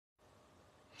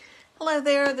Hello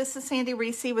there, this is Sandy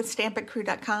Reese with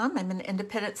StampItCrew.com. I'm an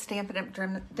independent Stampin'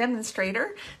 It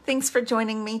demonstrator. Thanks for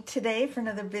joining me today for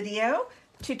another video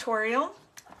tutorial.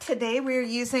 Today we're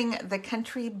using the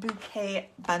Country Bouquet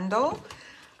bundle.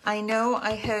 I know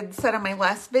I had said on my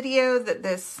last video that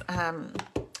this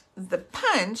the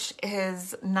punch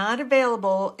is not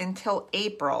available until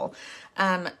April.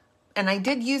 And I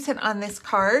did use it on this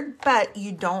card, but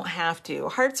you don't have to.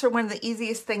 Hearts are one of the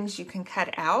easiest things you can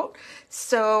cut out.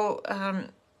 So,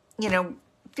 you know,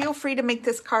 feel free to make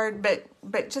this card,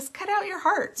 but just cut out your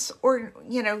hearts or,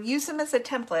 you know, use them as a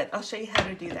template. I'll show you how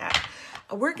to do that.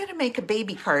 We're going to make a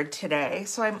baby card today.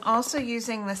 So I'm also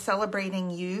using the Celebrating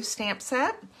You stamp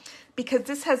set because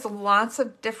this has lots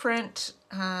of different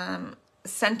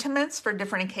sentiments for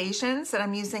different occasions. And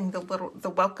I'm using the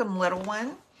Welcome Little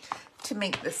one to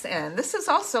make this in. This is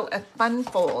also a fun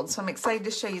fold, so I'm excited to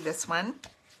show you this one.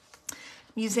 I'm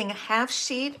using a half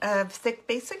sheet of thick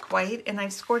basic white, and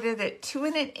I've scored it at 2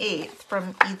 1/8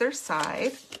 from either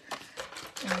side.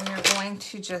 And we're going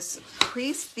to just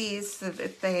crease these so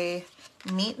that they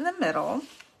meet in the middle.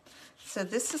 So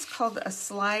this is called a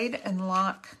slide and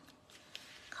lock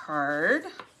card.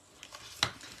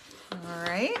 All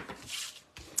right.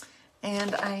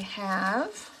 And I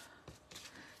have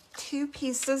 2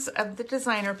 pieces of the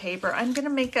designer paper. I'm going to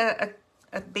make a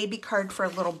baby card for a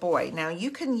little boy. Now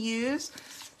you can use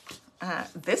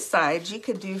this side, you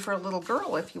could do for a little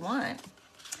girl if you want.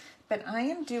 But I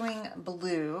am doing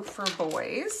blue for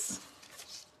boys.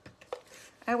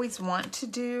 I always want to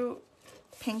do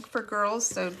pink for girls,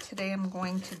 so today I'm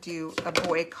going to do a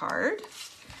boy card.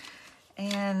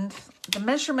 And the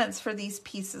measurements for these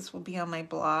pieces will be on my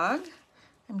blog.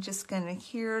 I'm just going to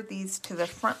adhere these to the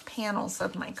front panels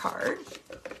of my card.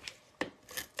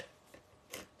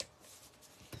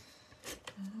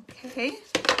 Okay.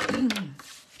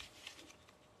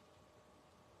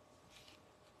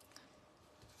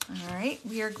 All right,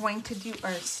 we are going to do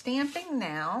our stamping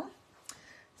now.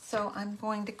 So I'm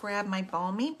going to grab my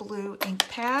Balmy Blue ink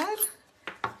pad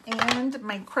and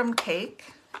my Crumb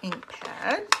Cake ink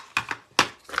pad.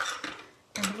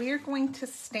 And we are going to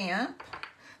stamp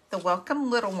the Welcome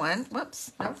Little one.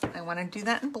 Whoops, nope, I want to do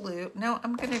that in blue. No,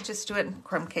 I'm going to just do it in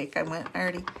Crumb Cake. I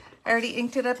already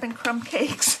inked it up in Crumb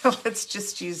Cake, so let's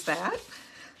just use that.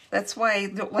 That's why I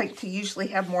don't like to usually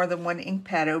have more than one ink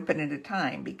pad open at a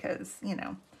time because, you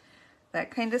know,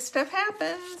 that kind of stuff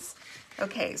happens.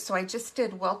 Okay, so I just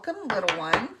did Welcome Little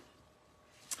one.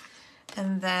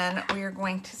 And then we are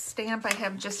going to stamp. I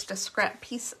have just a scrap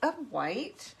piece of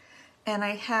white. And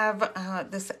I have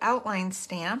this outline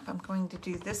stamp. I'm going to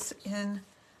do this in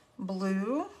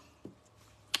blue.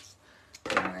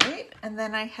 All right, and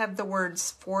then I have the words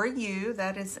For You.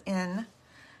 That is in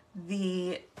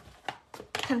the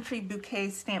Country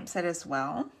Bouquet stamp set as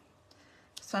well.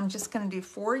 So I'm just going to do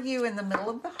For You in the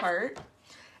middle of the heart.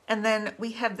 And then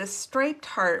we have this striped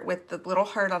heart with the little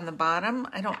heart on the bottom.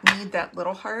 I don't need that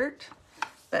little heart,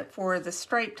 but for the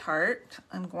striped heart,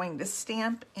 I'm going to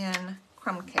stamp in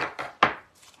Crumb Cake.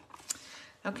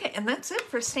 Okay, and that's it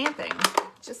for stamping.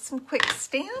 Just some quick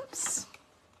stamps.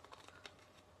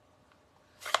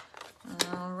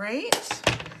 All right.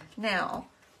 Now,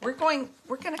 we're gonna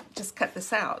just cut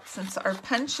this out. Since our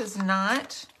punch is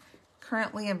not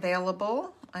currently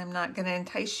available, I'm not gonna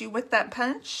entice you with that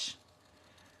punch.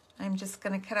 I'm just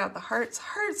gonna cut out the hearts.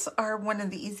 Hearts are one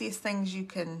of the easiest things you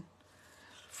can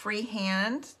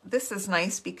freehand. This is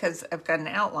nice because I've got an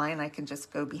outline I can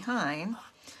just go behind.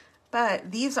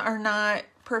 But these are not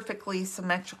perfectly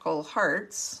symmetrical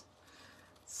hearts.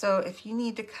 So if you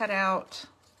need to cut out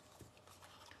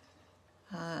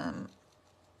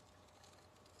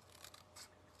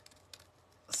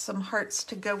some hearts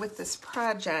to go with this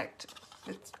project,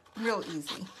 it's real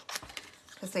easy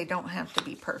because they don't have to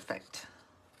be perfect.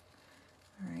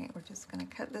 All right, we're just going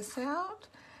to cut this out.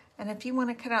 And if you want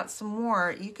to cut out some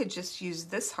more, you could just use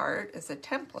this heart as a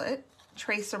template,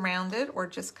 trace around it, or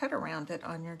just cut around it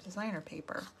on your designer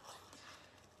paper.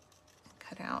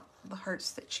 Cut out the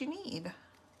hearts that you need.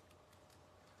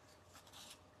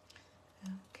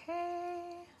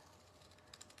 Okay.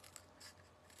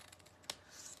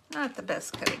 Not the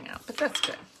best cutting out, but that's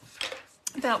good.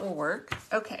 That will work.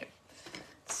 Okay.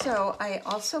 So I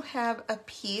also have a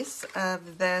piece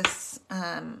of this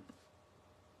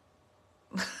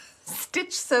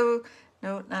Stitch So,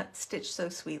 no, not Stitch So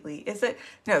Sweetly. Is it?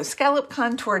 No, Scallop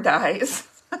Contour Dies.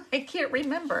 I can't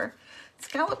remember.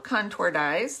 Scallop Contour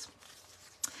Dies.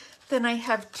 Then I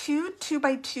have 2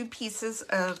 2x2 pieces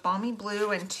of Balmy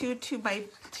Blue and 2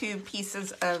 2x2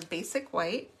 pieces of Basic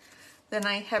White. Then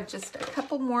I have just a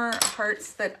couple more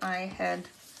hearts that I had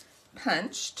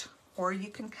punched or you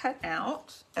can cut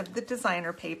out of the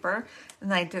designer paper.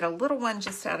 And I did a little one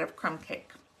just out of crumb cake.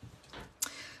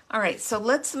 All right, so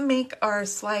let's make our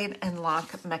slide and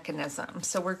lock mechanism.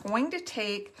 So we're going to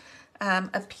take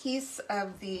a piece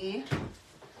of the,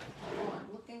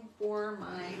 I'm looking for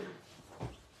my,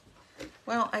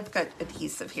 well, I've got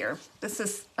adhesive here. This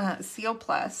is Seal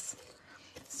Plus.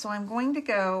 So I'm going to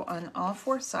go on all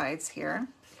four sides here.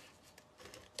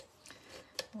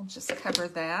 We'll just cover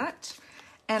that.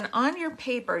 And on your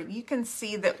paper, you can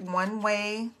see that one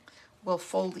way will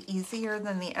fold easier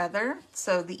than the other.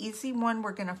 So the easy one,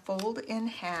 we're gonna fold in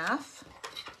half.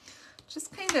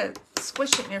 Just kind of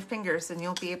squish it in your fingers and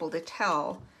you'll be able to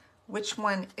tell which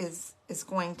one is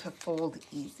going to fold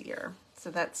easier.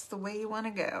 So that's the way you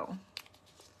wanna go.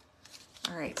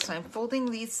 All right, so I'm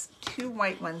folding these two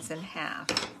white ones in half.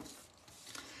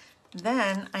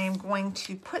 Then I am going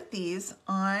to put these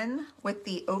on with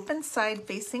the open side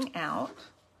facing out,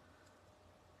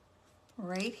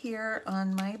 right here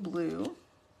on my blue.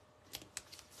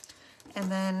 And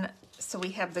then, so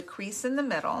we have the crease in the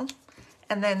middle.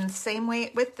 And then same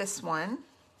way with this one.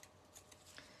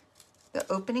 The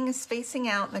opening is facing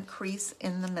out and the crease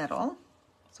in the middle.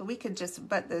 So we could just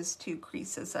butt those two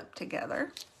creases up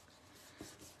together.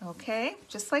 Okay,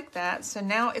 just like that. So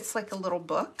now it's like a little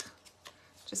book.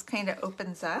 Just kind of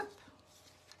opens up.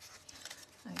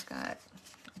 I've got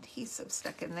adhesive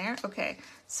stuck in there. Okay,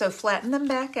 so flatten them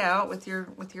back out with your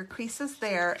creases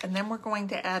there, and then we're going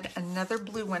to add another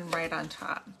blue one right on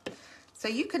top. So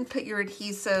you can put your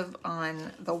adhesive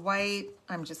on the white.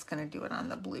 I'm just going to do it on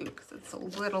the blue because it's a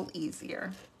little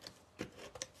easier.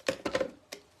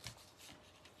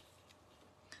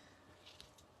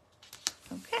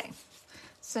 Okay,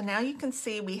 so now you can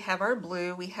see we have our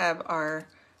blue, we have our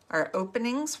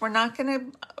openings. We're not going to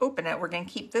open it. We're going to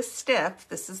keep this stiff.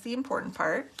 This is the important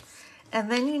part.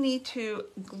 And then you need to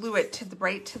glue it to the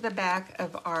right to the back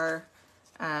of our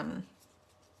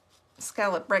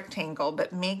scallop rectangle,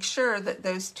 but make sure that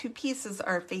those two pieces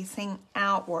are facing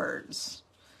outwards.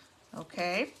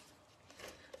 Okay,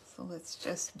 so let's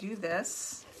just do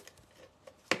this.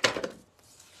 Put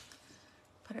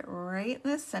it right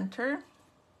in the center,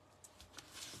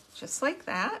 just like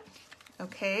that.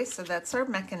 Okay, so that's our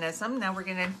mechanism. Now we're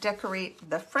going to decorate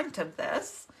the front of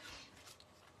this.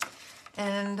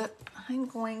 And I'm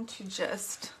going to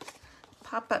just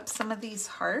pop up some of these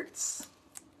hearts.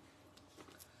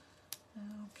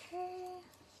 Okay.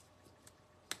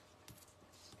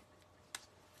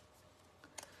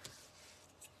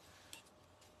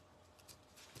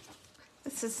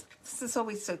 This is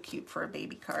always so cute for a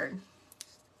baby card.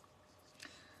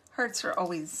 Hearts are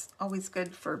always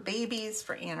good for babies,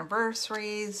 for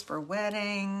anniversaries, for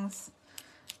weddings,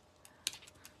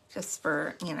 just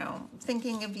for, you know,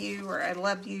 thinking of you, or I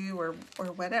love you, or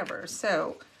whatever.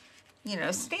 So, you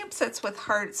know, stamp sets with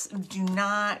hearts do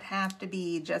not have to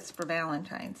be just for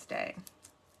Valentine's Day.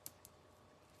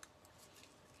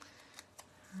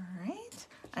 All right,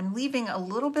 I'm leaving a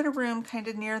little bit of room kind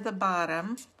of near the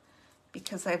bottom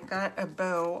because I've got a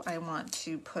bow I want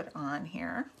to put on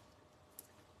here.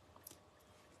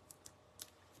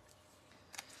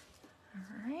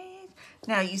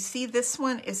 Now you see this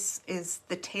one is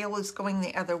the tail is going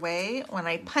the other way. When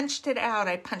I punched it out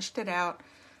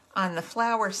on the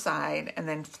flower side and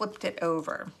then flipped it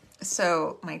over.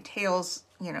 So my tail's,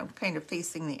 you know, kind of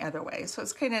facing the other way. So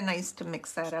it's kind of nice to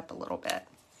mix that up a little bit.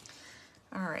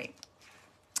 All right.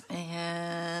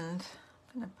 And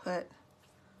I'm gonna put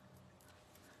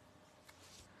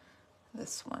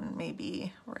this one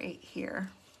maybe right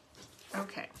here.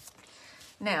 Okay.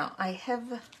 Now I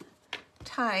have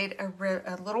tied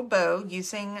a little bow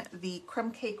using the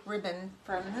crumb cake ribbon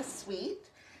from the suite.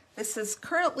 This is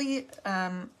currently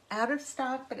out of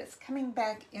stock, but it's coming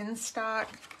back in stock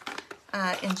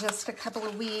in just a couple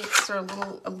of weeks, or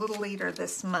a little later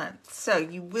this month. So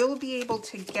you will be able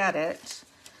to get it,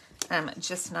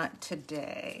 just not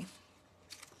today.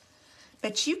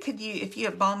 But you could use, if you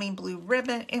have balmy blue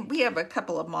ribbon, and we have a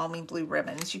couple of balmy blue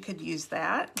ribbons, you could use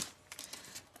that.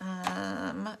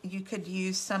 You could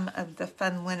use some of the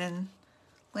fun linen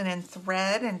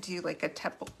thread and do like a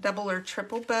double or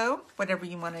triple bow, whatever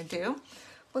you want to do.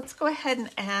 Let's go ahead and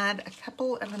add a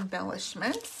couple of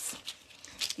embellishments.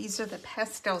 These are the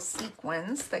pastel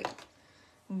sequins that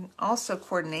also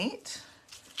coordinate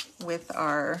with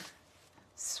our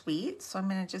suite. So I'm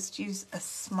going to just use a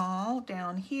small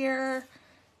down here,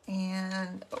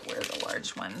 and where are the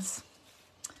large ones?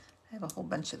 I have a whole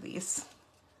bunch of these.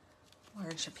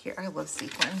 Large up here. I love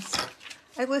sequins.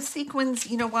 I love sequins,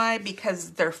 you know why?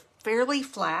 Because they're fairly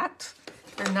flat.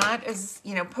 They're not as,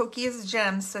 you know, pokey as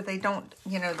gems, so they don't,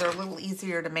 you know, they're a little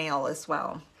easier to mail as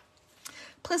well.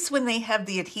 Plus, when they have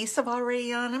the adhesive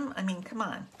already on them, I mean, come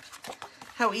on.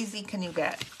 How easy can you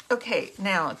get? Okay,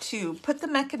 now to put the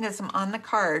mechanism on the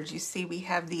cards, you see we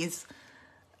have these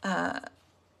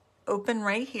open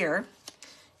right here.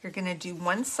 You're going to do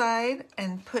one side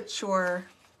and put your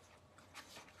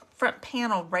front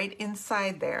panel right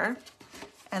inside there.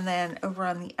 And then over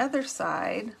on the other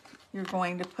side, you're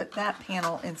going to put that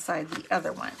panel inside the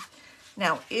other one.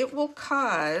 Now, it will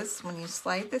cause, when you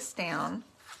slide this down,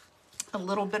 a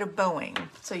little bit of bowing.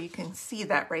 So you can see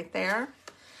that right there.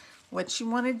 What you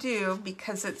want to do,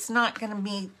 because it's not going to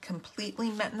be completely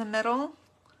met in the middle,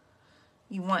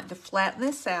 you want to flatten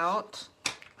this out,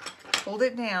 hold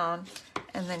it down,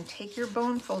 and then take your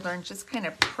bone folder and just kind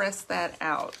of press that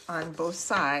out on both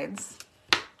sides.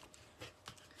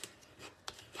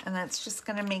 And that's just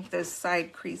going to make those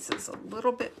side creases a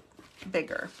little bit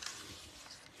bigger.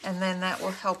 And then that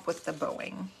will help with the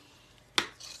bowing.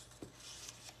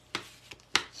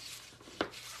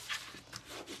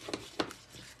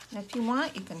 And if you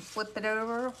want, you can flip it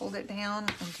over, hold it down,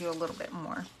 and do a little bit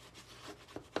more.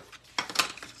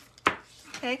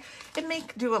 Okay, it may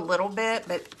do a little bit,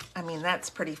 but I mean, that's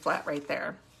pretty flat right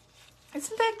there.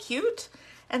 Isn't that cute?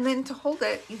 And then to hold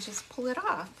it, you just pull it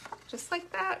off, just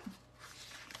like that.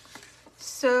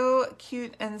 So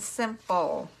cute and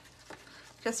simple.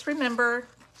 Just remember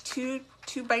two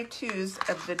 2x2s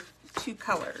of the two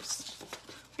colors.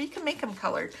 Or you can make them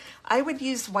colored. I would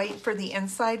use white for the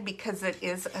inside because it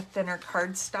is a thinner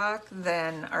cardstock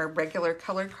than our regular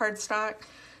colored cardstock.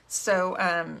 So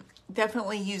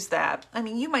definitely use that. I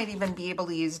mean, you might even be able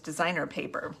to use designer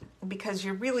paper because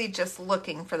you're really just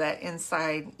looking for that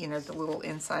inside, you know, the little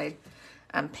inside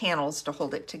panels to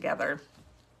hold it together.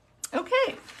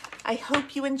 Okay, I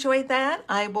hope you enjoyed that.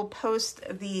 I will post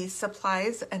the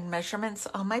supplies and measurements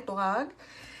on my blog.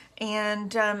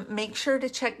 And make sure to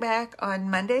check back on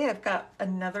Monday. I've got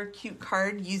another cute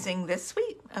card using this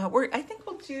suite. I think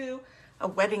we'll do a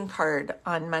wedding card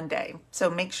on Monday. So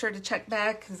make sure to check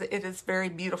back because it is very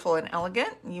beautiful and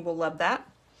elegant. You will love that.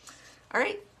 All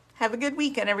right, have a good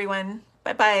weekend, everyone.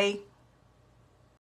 Bye-bye.